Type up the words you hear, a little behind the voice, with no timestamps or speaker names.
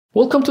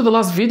Welcome to the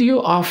last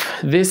video of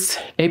this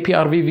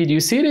APRV video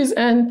series,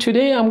 and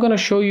today I'm going to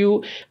show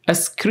you a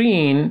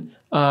screen,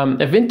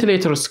 a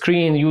ventilator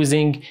screen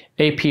using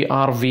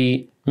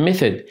APRV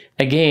method.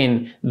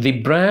 Again, the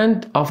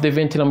brand of the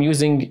ventilator I'm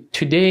using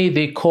today,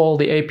 they call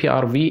the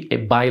APRV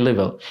a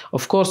Bilevel.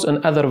 Of course,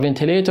 on other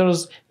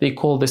ventilators, they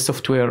call the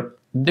software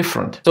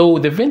different. So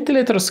the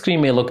ventilator screen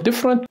may look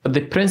different, but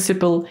the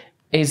principle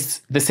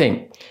is the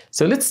same.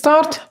 So let's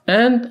start,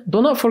 and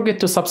do not forget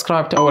to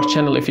subscribe to our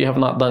channel if you have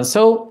not done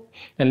so.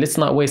 And let's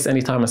not waste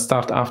any time and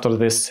start after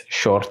this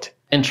short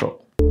intro.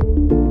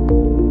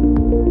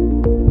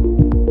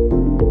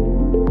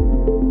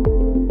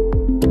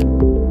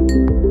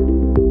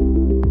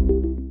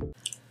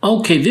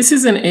 Okay, this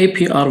is an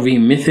APRV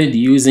method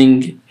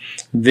using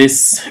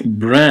this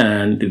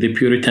brand, the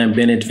Puritan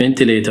Bennett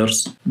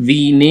ventilators.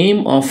 The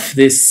name of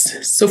this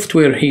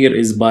software here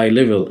is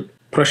Bilevel,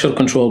 pressure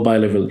control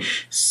Bilevel.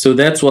 So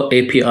that's what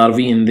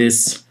APRV in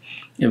this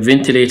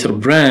ventilator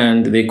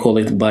brand, they call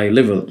it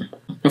Bilevel.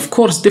 Of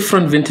course,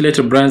 different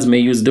ventilator brands may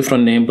use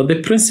different name, but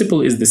the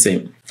principle is the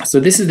same.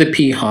 So this is the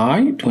P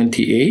high,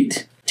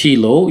 28, T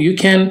low. You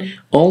can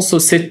also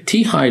set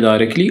T high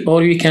directly,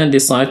 or you can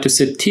decide to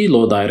set T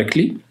low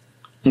directly.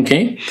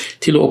 Okay,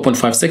 T low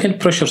 0.5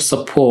 second, pressure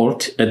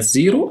support at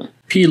 0,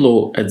 P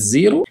low at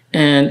 0,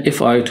 and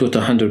FI to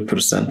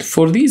 100%.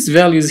 For these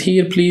values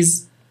here,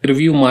 please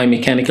review my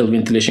mechanical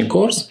ventilation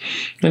course,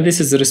 and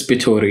this is the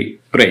respiratory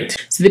rate.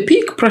 So the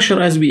peak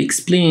pressure, as we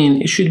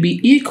explained, it should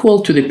be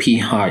equal to the P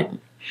high.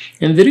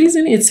 And the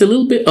reason it's a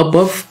little bit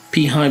above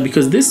P high,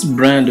 because this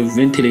brand of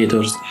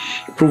ventilators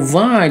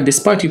provide,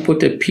 despite you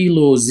put a P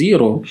low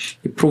 0,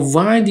 it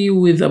provide you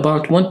with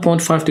about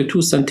 1.5 to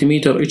 2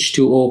 centimeter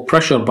H2O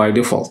pressure by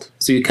default.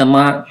 So you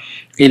cannot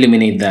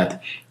eliminate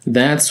that.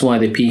 That's why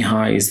the P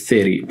high is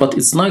 30, but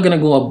it's not going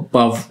to go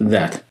above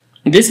that.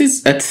 This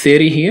is at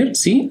 30 here,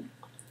 see?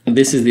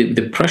 This is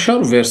the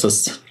pressure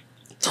versus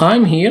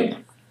time here.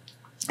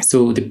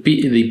 So the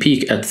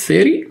peak at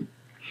 30.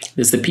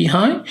 This is the P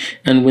high,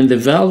 and when the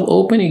valve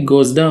open, it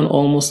goes down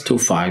almost to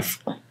 5.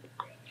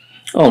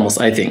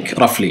 Almost, I think,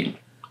 roughly.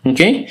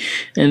 Okay,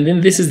 and then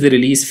this is the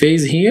release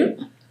phase here,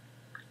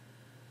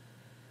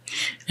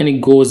 and it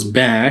goes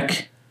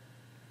back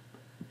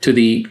to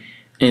the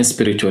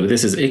inspiratory.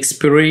 This is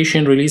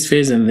expiration release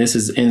phase, and this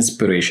is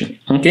inspiration.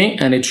 Okay,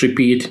 and it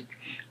repeats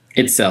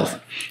itself.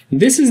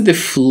 This is the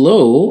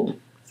flow,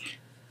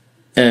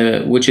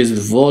 which is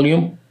the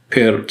volume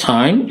per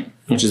time,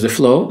 which is the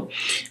flow,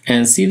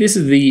 and see, this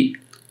is the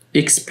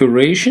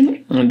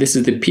expiration, and this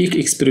is the peak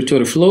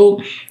expiratory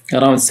flow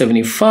around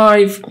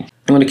 75.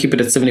 I want to keep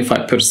it at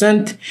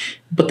 75%,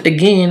 but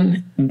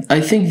again, I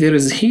think there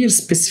is here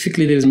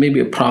specifically there is maybe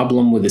a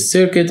problem with the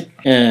circuit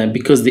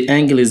because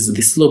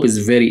the slope is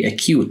very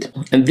acute,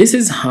 and this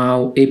is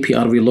how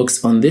APRV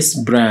looks on this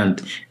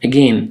brand.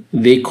 Again,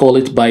 they call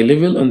it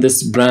Bilevel on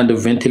this brand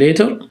of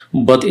ventilator,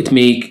 but it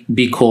may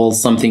be called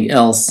something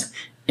else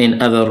in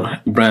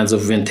other brands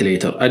of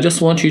ventilator. I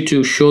just want you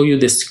to show you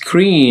the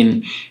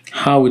screen,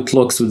 how it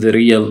looks with the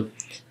real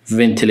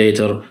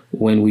ventilator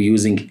when we're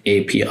using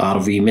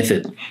APRV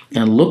method.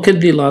 And look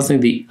at the last thing,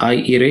 the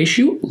IE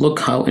ratio. Look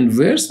how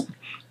inverse,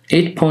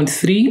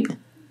 8.3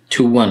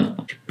 to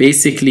 1.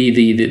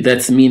 Basically,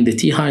 that's mean the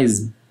T high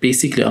is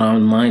basically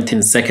around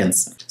 9-10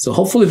 seconds. So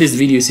hopefully this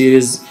video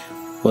series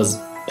was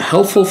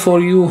helpful for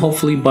you.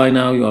 Hopefully by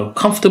now you are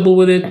comfortable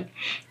with it.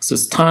 So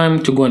it's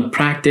time to go and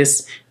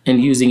practice and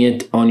using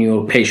it on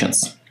your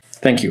patients.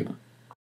 Thank you.